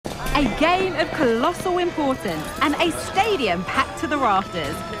A game of colossal importance and a stadium packed to the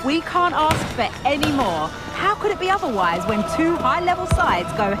rafters. We can't ask for any more. How could it be otherwise when two high-level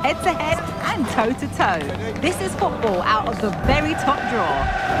sides go head-to-head and toe-to-toe? This is football out of the very top drawer.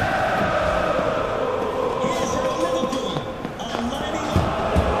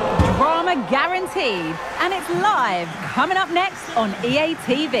 Drama guaranteed, and it's live, coming up next on EA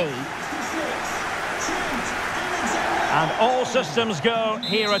TV. And all systems go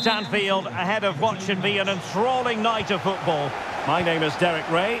here at Anfield ahead of what should be an enthralling night of football. My name is Derek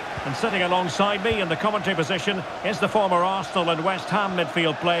Ray, and sitting alongside me in the commentary position is the former Arsenal and West Ham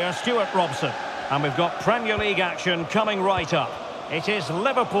midfield player Stuart Robson. And we've got Premier League action coming right up. It is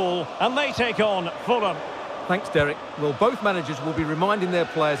Liverpool, and they take on Fulham. Thanks, Derek. Well, both managers will be reminding their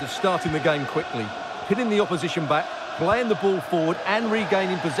players of starting the game quickly, hitting the opposition back, playing the ball forward and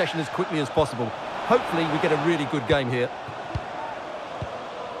regaining possession as quickly as possible. Hopefully we get a really good game here.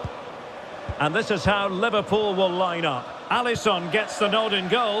 And this is how Liverpool will line up. Alisson gets the nod in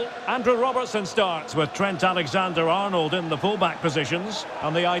goal. Andrew Robertson starts with Trent Alexander-Arnold in the fullback positions.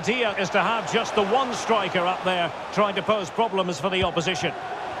 And the idea is to have just the one striker up there trying to pose problems for the opposition.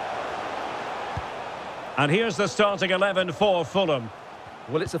 And here's the starting 11 for Fulham.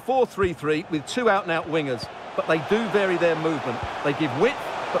 Well, it's a 4-3-3 with two out-and-out wingers, but they do vary their movement. They give width,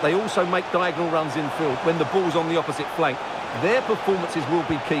 but they also make diagonal runs infield when the ball's on the opposite flank. Their performances will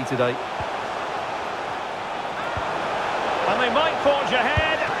be key today. And they might forge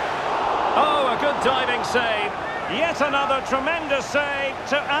ahead. Oh, a good diving save. Yet another tremendous save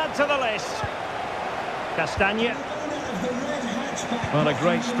to add to the list. Castagne. Well, a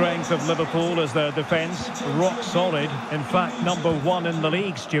great strength of Liverpool as their defence. Rock solid. In fact, #1 in the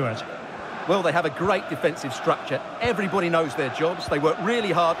league, Stuart. Well, they have a great defensive structure. Everybody knows their jobs. They work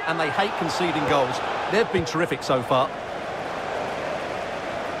really hard and they hate conceding goals. They've been terrific so far.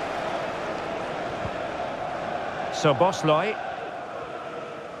 So Bosley.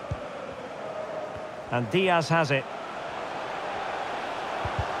 And Diaz has it.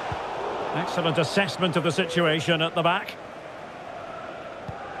 Excellent assessment of the situation at the back.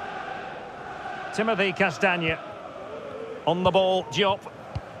 Timothy Castagne. On the ball, Diop.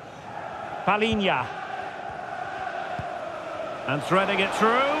 Palinha. And threading it through.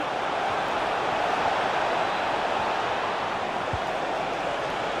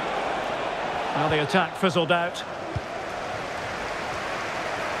 Now the attack fizzled out.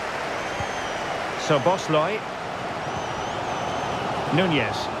 So Bosley.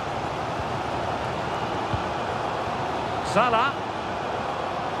 Nunez. Salah.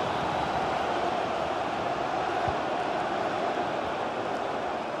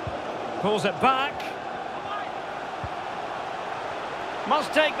 Pulls it back.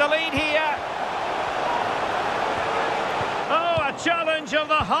 Must take the lead here. Oh, a challenge of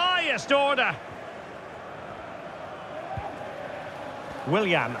the highest order.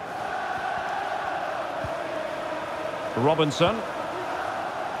 Willian. Robinson.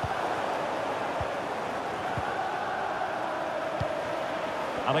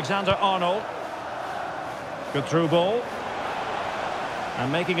 Alexander-Arnold. Good through ball.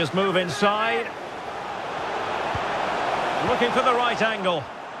 And making his move inside. Looking for the right angle.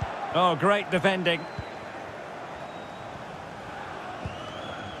 Oh, great defending.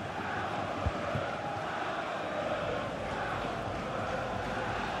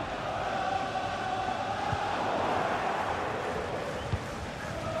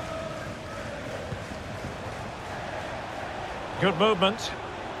 Good movement.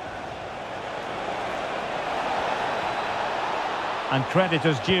 And credit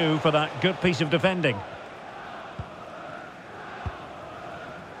is due for that good piece of defending.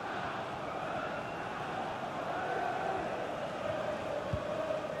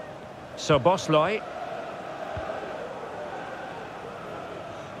 So Bosley.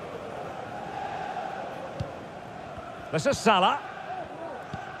 This is Salah.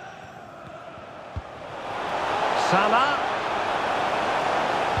 Salah.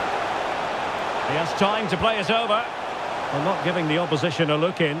 He has time to play it over. Well, not giving the opposition a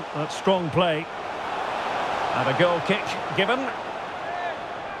look in. That's strong play. And a goal kick given.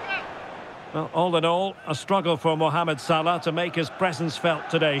 Well, all in all, a struggle for Mohamed Salah to make his presence felt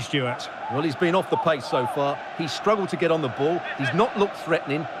today, Stuart. Well, he's been off the pace so far. He's struggled to get on the ball. He's not looked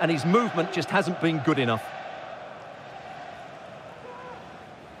threatening, and his movement just hasn't been good enough.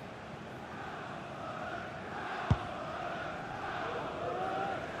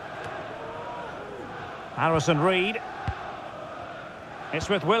 Harrison Reed. It's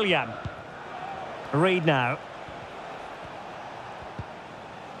with Willian. Reed now.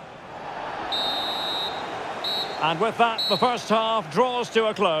 And with that, the first half draws to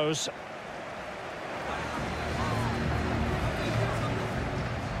a close.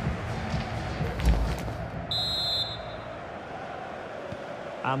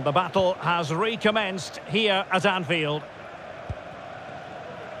 And the battle has recommenced here at Anfield.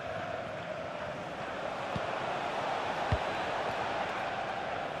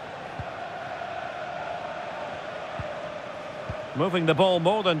 Moving the ball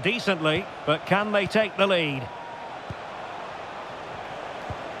more than decently, but can they take the lead?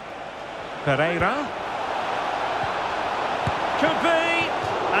 Pereira. Could be.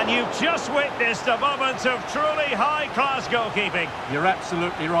 And you've just witnessed a moment of truly high-class goalkeeping. You're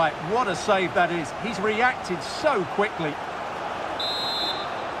absolutely right. What a save that is. He's reacted so quickly.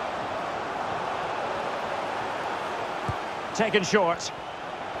 Taken short.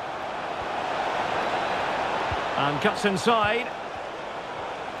 And cuts inside.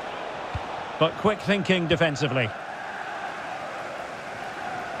 But quick thinking defensively.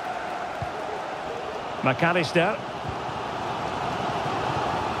 McAllister.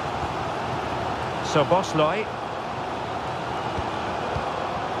 Szoboszlai.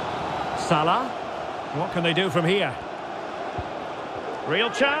 Salah. What can they do from here? Real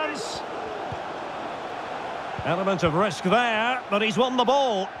chance. Element of risk there, but he's won the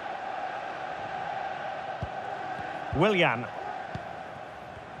ball. Willian.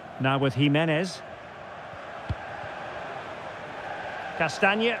 Now with Jimenez.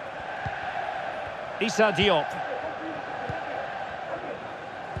 Castagne. Issa Diop.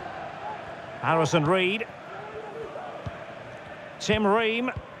 Harrison Reed. Tim Ream.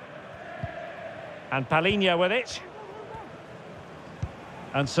 And Palhinha with it.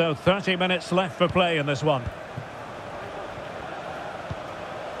 And so 30 minutes left for play in this one.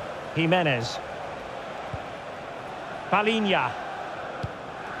 Jimenez. Palhinha.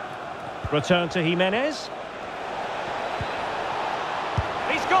 Return to Jimenez.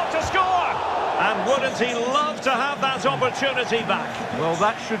 He's got to score! And wouldn't he love to have that opportunity back? Well,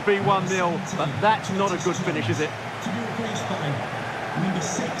 that should be 1-0, but that's not a good finish, is it? To be replaced by number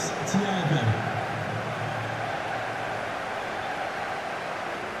 6, Thiago.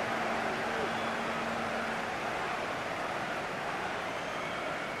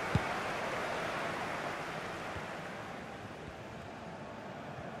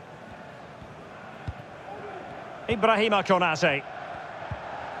 Ibrahima Konate.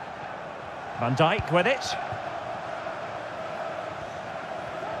 Van Dijk with it.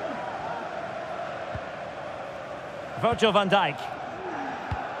 Virgil van Dijk.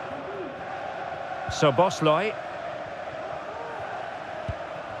 Szoboszlai.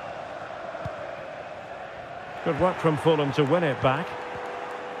 Good work from Fulham to win it back.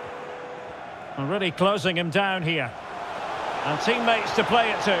 And really closing him down here. And teammates to play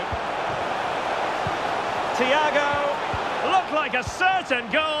it to. Thiago. Looked like a certain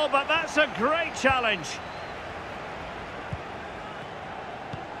goal, but that's a great challenge.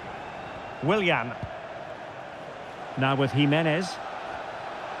 Willian. Now with Jimenez.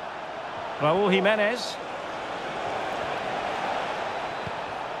 Raúl Jimenez.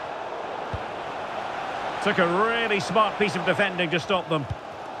 Took a really smart piece of defending to stop them.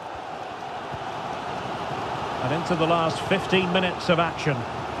 And into the last 15 minutes of action.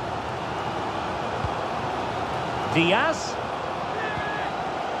 Diaz.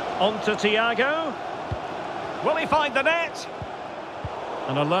 On to Thiago. Will he find the net?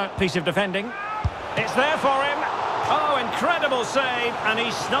 An alert piece of defending. It's there for him. Oh, incredible save. And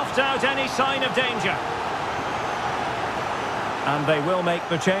he snuffed out any sign of danger. And they will make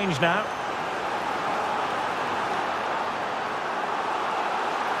the change now.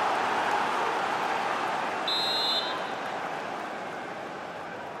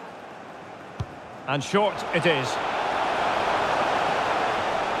 And short it is.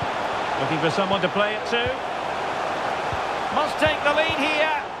 Looking for someone to play it to. Must take the lead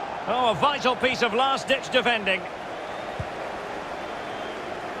here. Oh, a vital piece of last-ditch defending.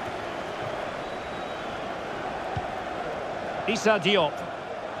 Issa Diop.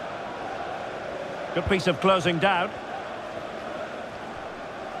 Good piece of closing down.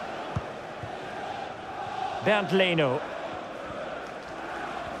 Bernd Leno.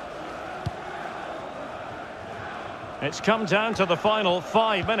 It's come down to the final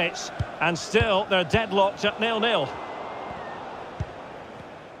 5 minutes, and still they're deadlocked at 0-0.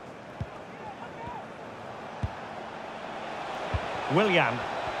 Willian.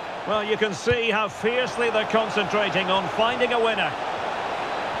 Well, you can see how fiercely they're concentrating on finding a winner.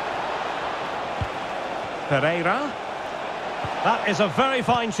 Pereira. That is a very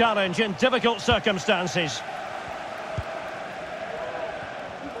fine challenge in difficult circumstances.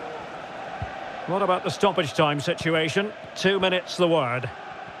 What about the stoppage time situation? 2 minutes the word.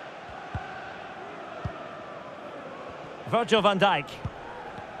 Virgil van Dijk.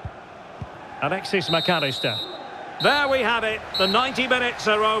 Alexis McAllister. There we have it. The 90 minutes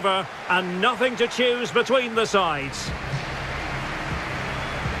are over and nothing to choose between the sides.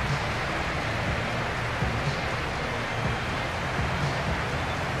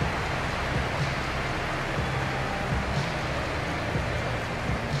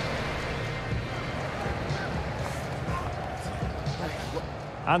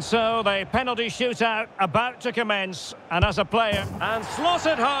 And so the penalty shootout about to commence, and as a player, and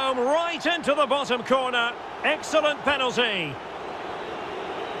slotted home right into the bottom corner. Excellent penalty.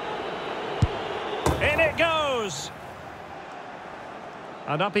 In it goes.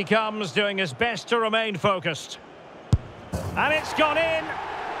 And up he comes, doing his best to remain focused. And it's gone in.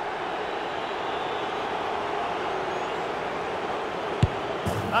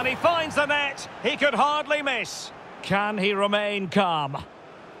 And he finds the net. He could hardly miss. Can he remain calm?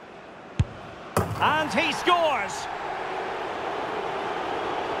 And he scores!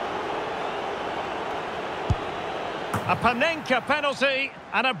 A Panenka penalty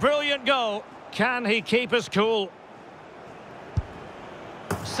and a brilliant goal. Can he keep his cool?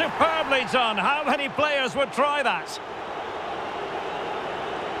 Superbly done. How many players would try that?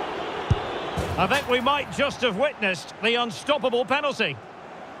 I think we might just have witnessed the unstoppable penalty.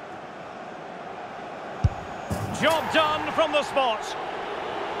 Job done from the spot.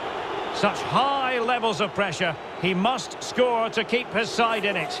 Such high levels of pressure. He must score to keep his side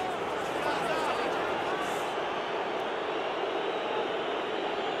in it.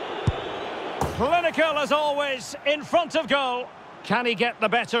 Clinical as always, in front of goal. Can he get the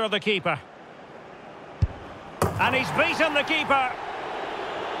better of the keeper? And he's beaten the keeper.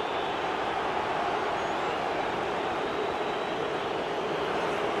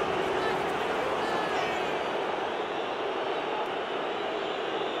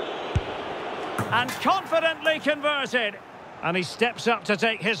 And confidently converted. And he steps up to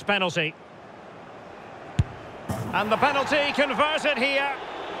take his penalty. And the penalty converted here.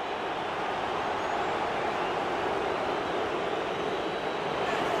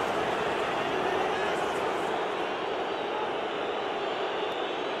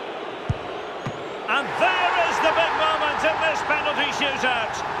 And there is the big moment in this penalty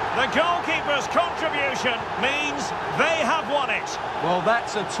shootout. The goalkeeper's contribution means they have won it. Well,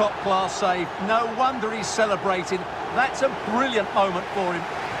 that's a top-class save. No wonder he's celebrating. That's a brilliant moment for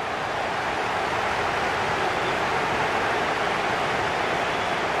him.